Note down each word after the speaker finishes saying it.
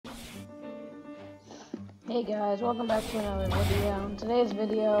Hey guys, welcome back to another video. In today's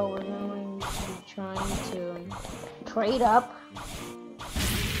video, we're going to be trying to trade up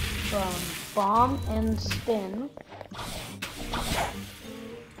from bomb and spin.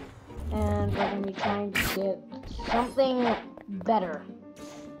 And we're going to be trying to get something better.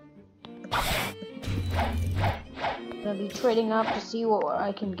 I'm going to be trading up to see what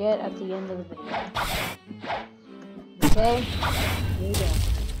I can get at the end of the video. Okay? Here we go.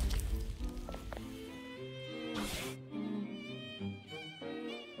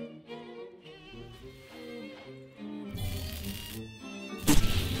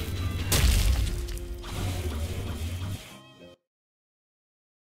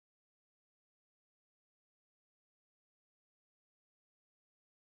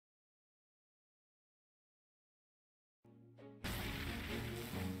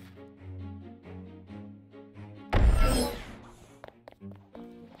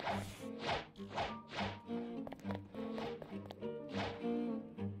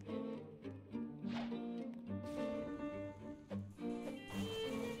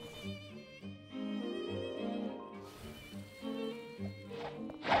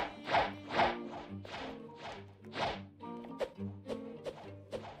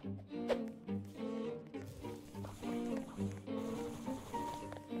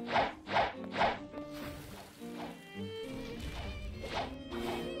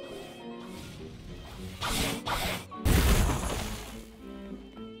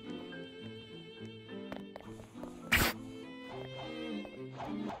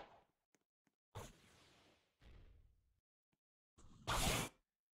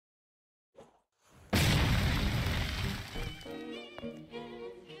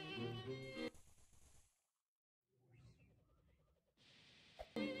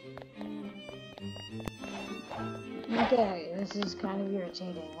 Okay, this is kind of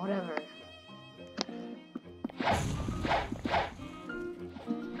irritating. Whatever.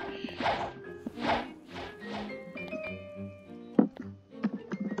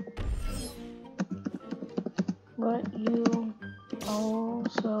 But you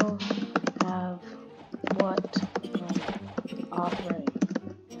also have what can operate.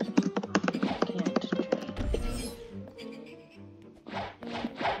 Can't trade.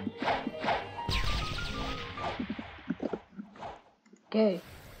 Okay.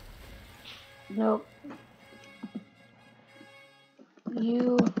 Nope.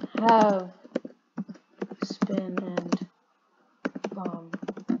 You have spin and bomb.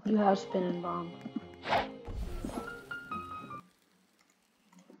 You have spin and bomb.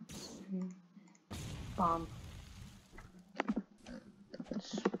 Bomb.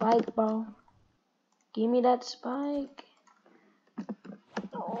 Spike bomb. Give me that spike.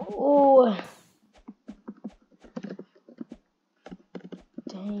 Oh.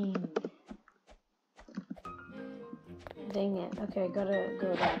 Dang. Dang it. Okay, gotta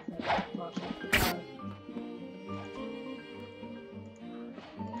go down there.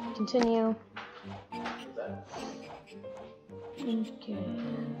 Continue. Okay.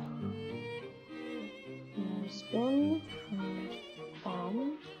 Spin.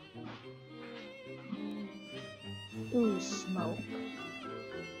 Bomb. Ooh, smoke.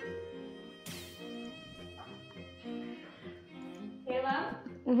 Kayla?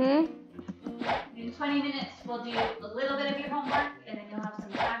 Mm-hmm. In 20 minutes, we'll do a little bit of your homework, and then you'll have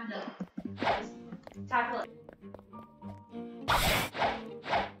some time to just tackle it.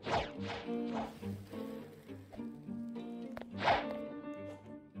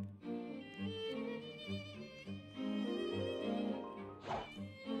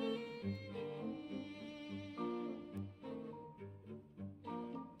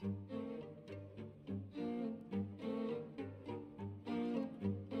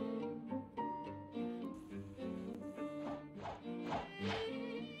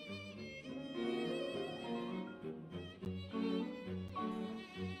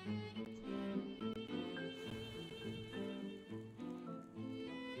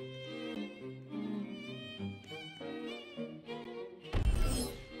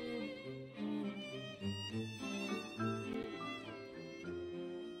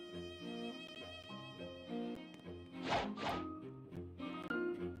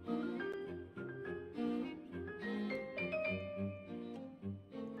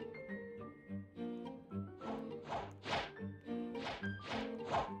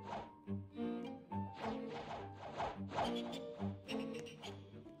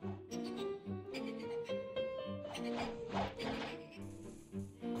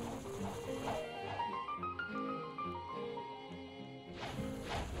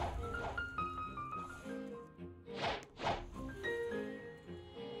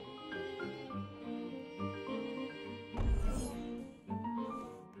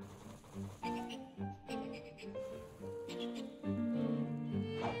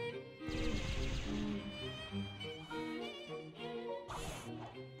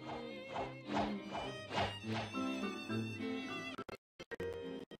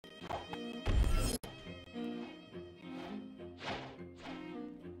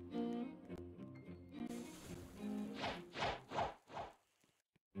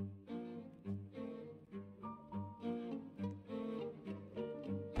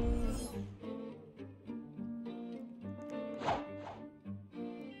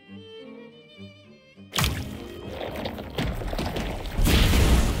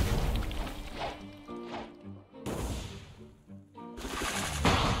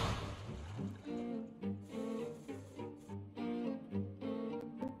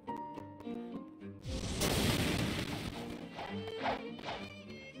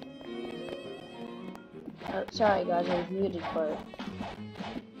 Sorry guys, I was muted, but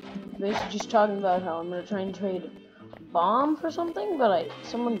basically just talking about how I'm gonna try and trade bomb for something, but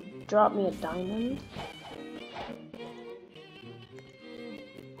someone dropped me a diamond.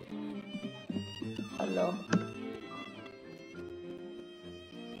 Hello.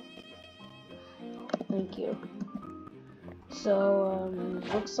 Thank you. So,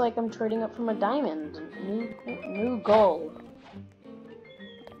 looks like I'm trading up from a diamond. New goal.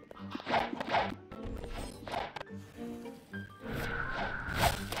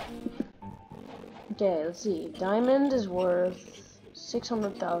 Okay, let's see. Diamond is worth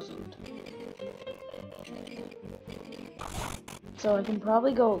 600,000. So I can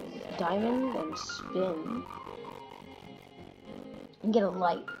probably go diamond and spin and get a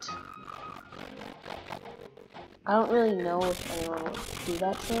light. I don't really know if anyone will do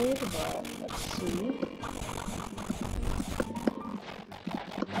that trade, but let's see.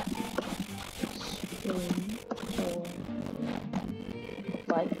 Spin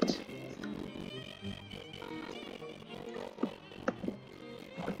for light.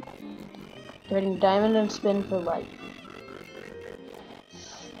 Trading diamond and spin for light.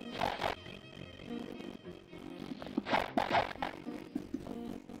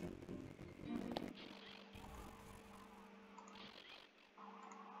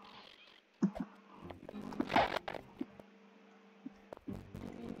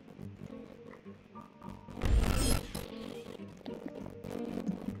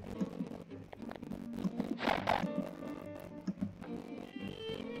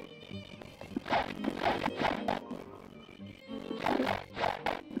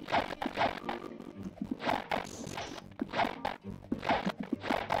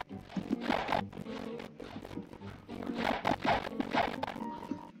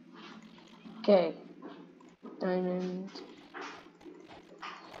 Okay, diamond.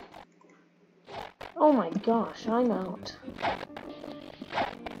 Oh my gosh, I'm out.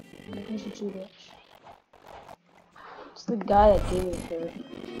 Where's the G-Bitch? It's the guy that gave it to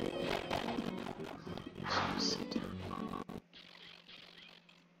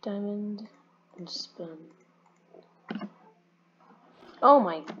diamond and spin. Oh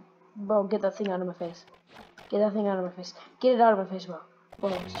my, bro, get that thing out of my face. Get that thing out of my face. Get it out of my face, bro. Bro,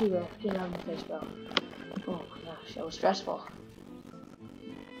 it's G-Bitch. Get it out of my face, bro. Oh my gosh, that was stressful.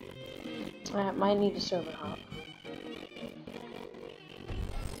 I might need to server hop.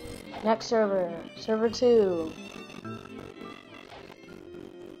 Next server. Server 2.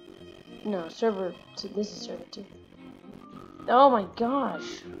 No, server 2. This is server 2. Oh my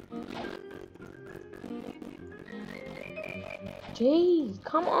gosh. Jeez,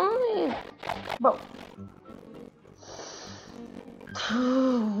 come on. Bro.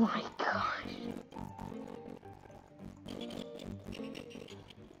 Oh my gosh.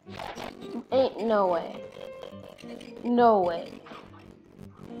 Ain't no way. No way.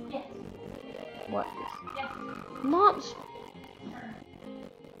 Yes. What? Yes. Not.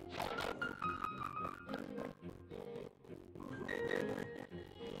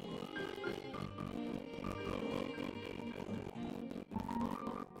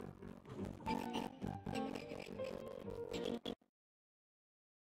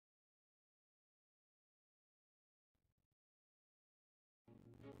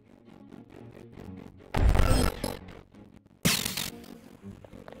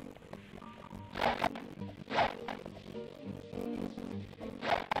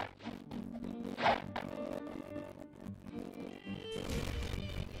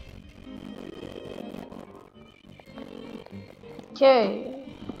 Okay.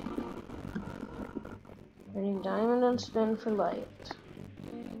 Turning diamond and spin for light.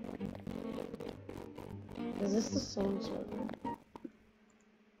 Is this the same server?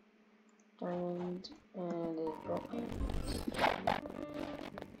 Diamond and a broken.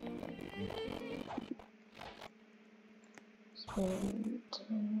 Spin.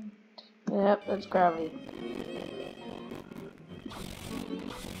 Diamond. Yep, that's gravity.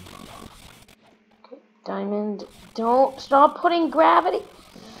 Okay, diamond. Don't stop putting gravity.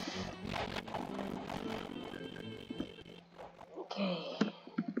 Okay.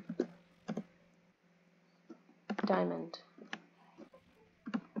 Diamond.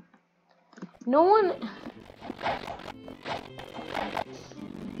 No one.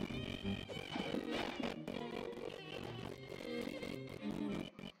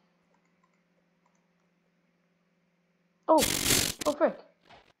 Oh, oh frick.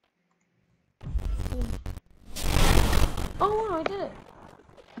 Oh wow, I did it.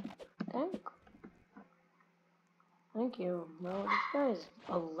 Thank you. Well, this guy is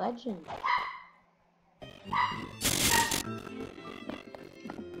a legend.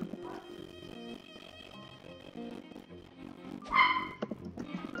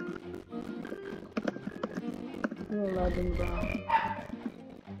 You're a legend, bro.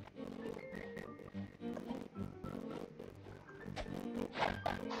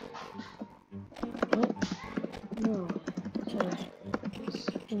 What? No.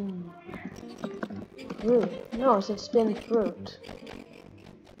 Spin. Fruit. No, it said spin fruit.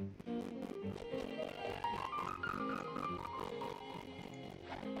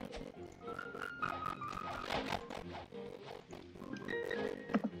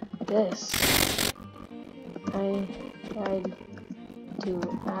 This. I tried to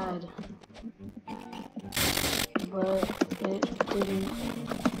add, but it didn't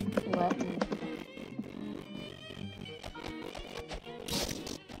let me.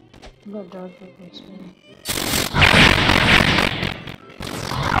 But dark purple spin.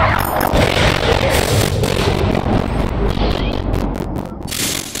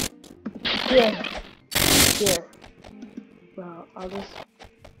 Here. Here. Bro, I'll just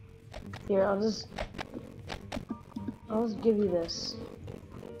give you this.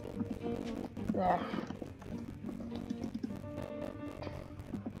 There.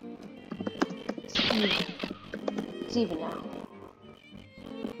 It's even. It's even now.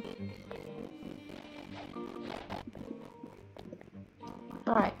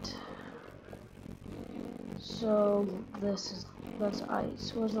 Alright. So that's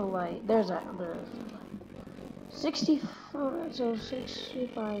ice. Where's the light? There's that. There's 65. So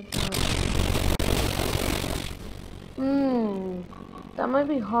 65. That might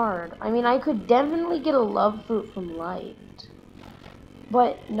be hard. I mean, I could definitely get a love fruit from light,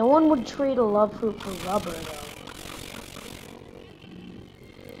 but no one would trade a love fruit for rubber, though.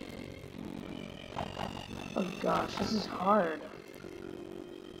 Oh gosh, this is hard.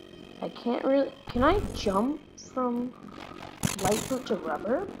 I can't really. Can I jump from light fruit to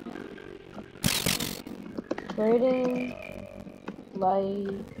rubber? Trading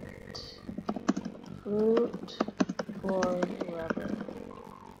light fruit for rubber.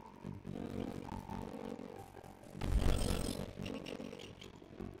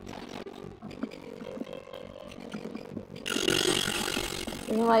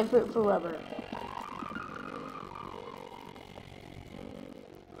 Trading light fruit for rubber.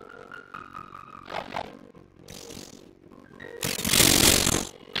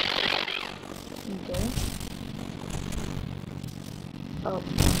 Okay. Oh.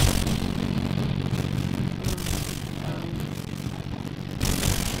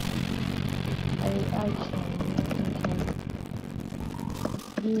 I can't.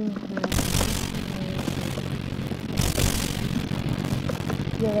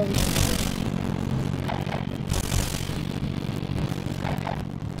 Yeah,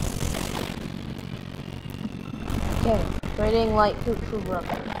 okay, trading light fruit for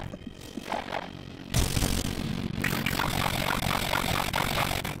rubber.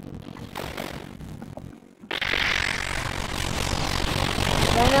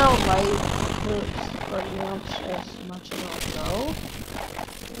 I know light fruits pretty much as I'll go.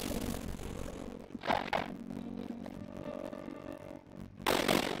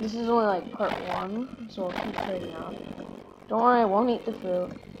 This is only like part 1, so I'll keep trading out. Don't worry, I won't eat the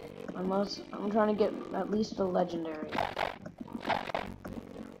fruit. Unless I'm trying to get at least a legendary.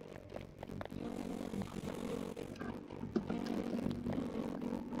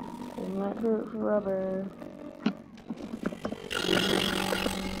 Trading light fruit for rubber.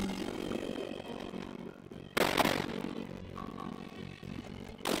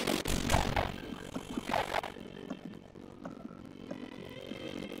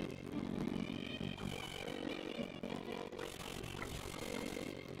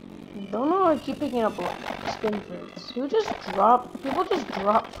 Don't know why I keep picking up spin fruits. People just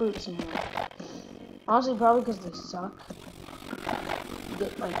drop fruits in here. Honestly, probably because they suck. You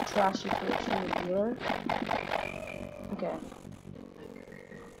get like trashy fruits from the dealer. Okay.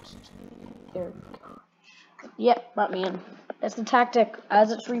 There we go. Yep, brought me in. That's the tactic.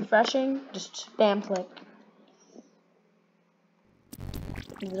 As it's refreshing, just spam click.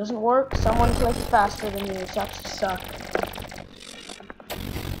 If it doesn't work, someone clicks faster than you. Sucks to suck.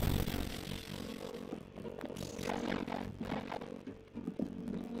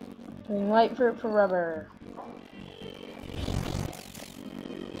 Trading light fruit for rubber.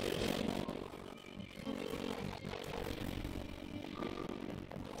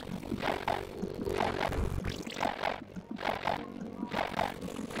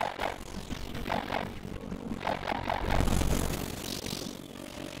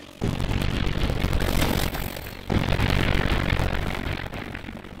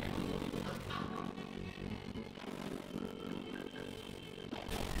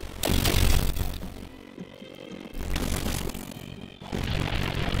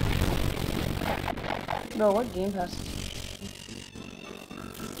 Bro, what game pass?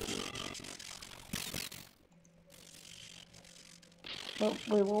 Oh,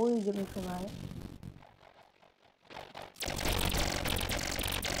 wait, what will you give me for that?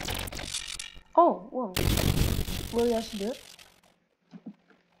 Oh, whoa. Will you actually do it?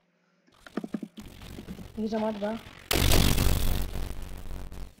 Thank you so much, bro.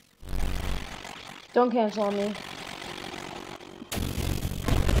 Don't cancel on me.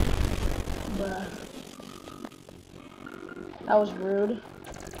 Bruh. That was rude.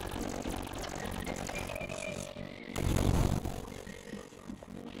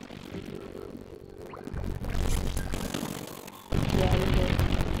 Yeah, we did.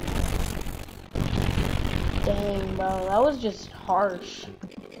 Dang, bro. That was just harsh.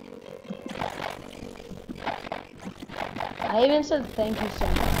 I even said thank you so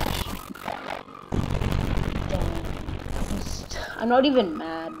much. Dang. I'm not even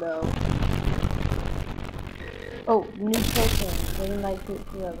mad, bro. Oh, new person. Living like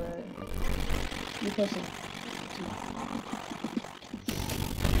whoever. New person.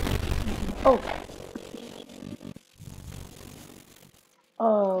 Oh.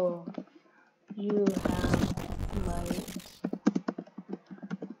 Oh. You have light.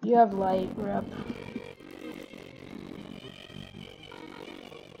 You have light, rep.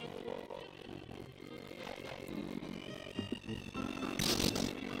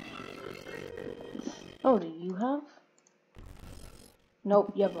 Oh, do you have?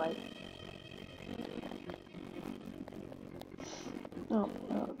 Nope, you have light. Oh,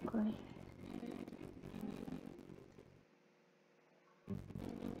 okay.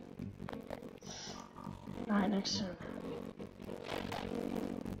 Alright, next server.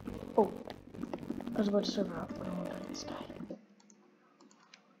 Oh, I was about to server up, but I won't die this guy.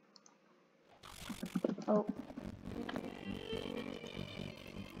 Oh.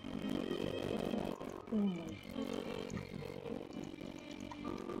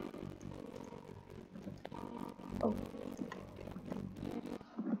 Oh.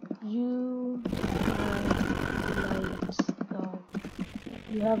 You have light, though.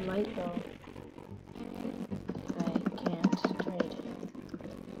 You have light, though. I can't trade.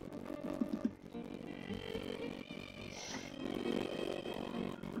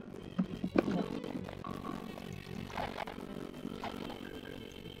 No.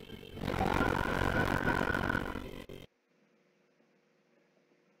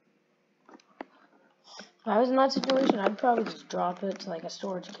 If I was in that situation, I'd probably just drop it to like a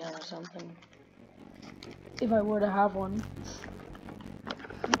storage account or something. If I were to have one. I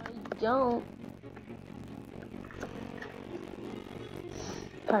don't.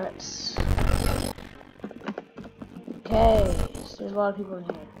 Pirates. Okay, so there's a lot of people in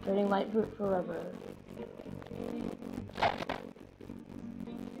here. Trading light fruit for rubber.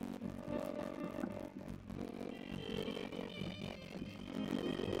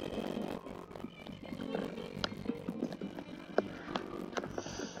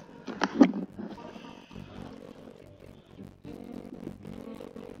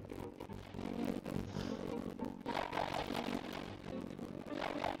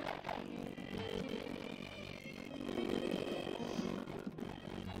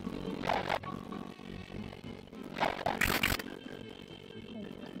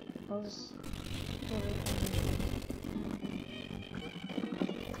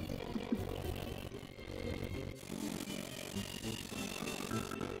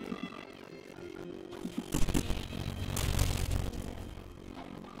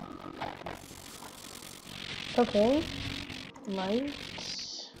 Okay.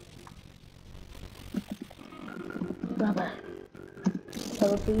 Lights. Rubber.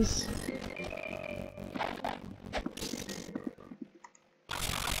 Rubber, please.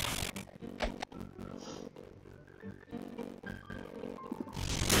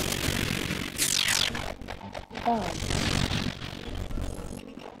 Oh.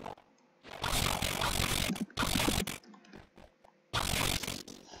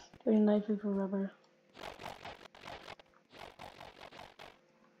 Trading light fruit for rubber.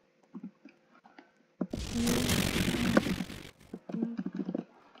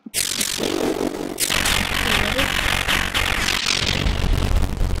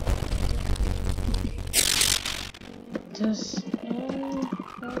 Does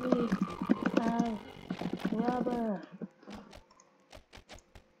anybody have rubber?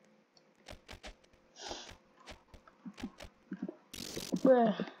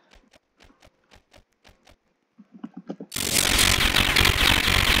 Where?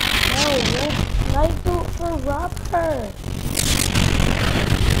 No, light fruit for rubber.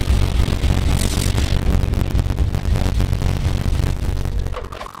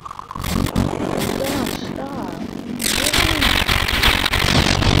 Gosh,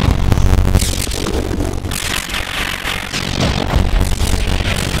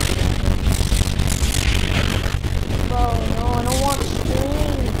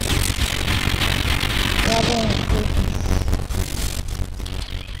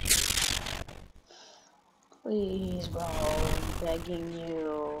 bro. I'm begging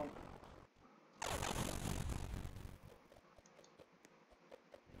you.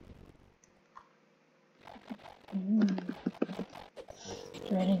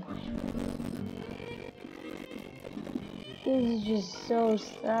 Dreading my. This is just so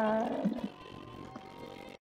sad.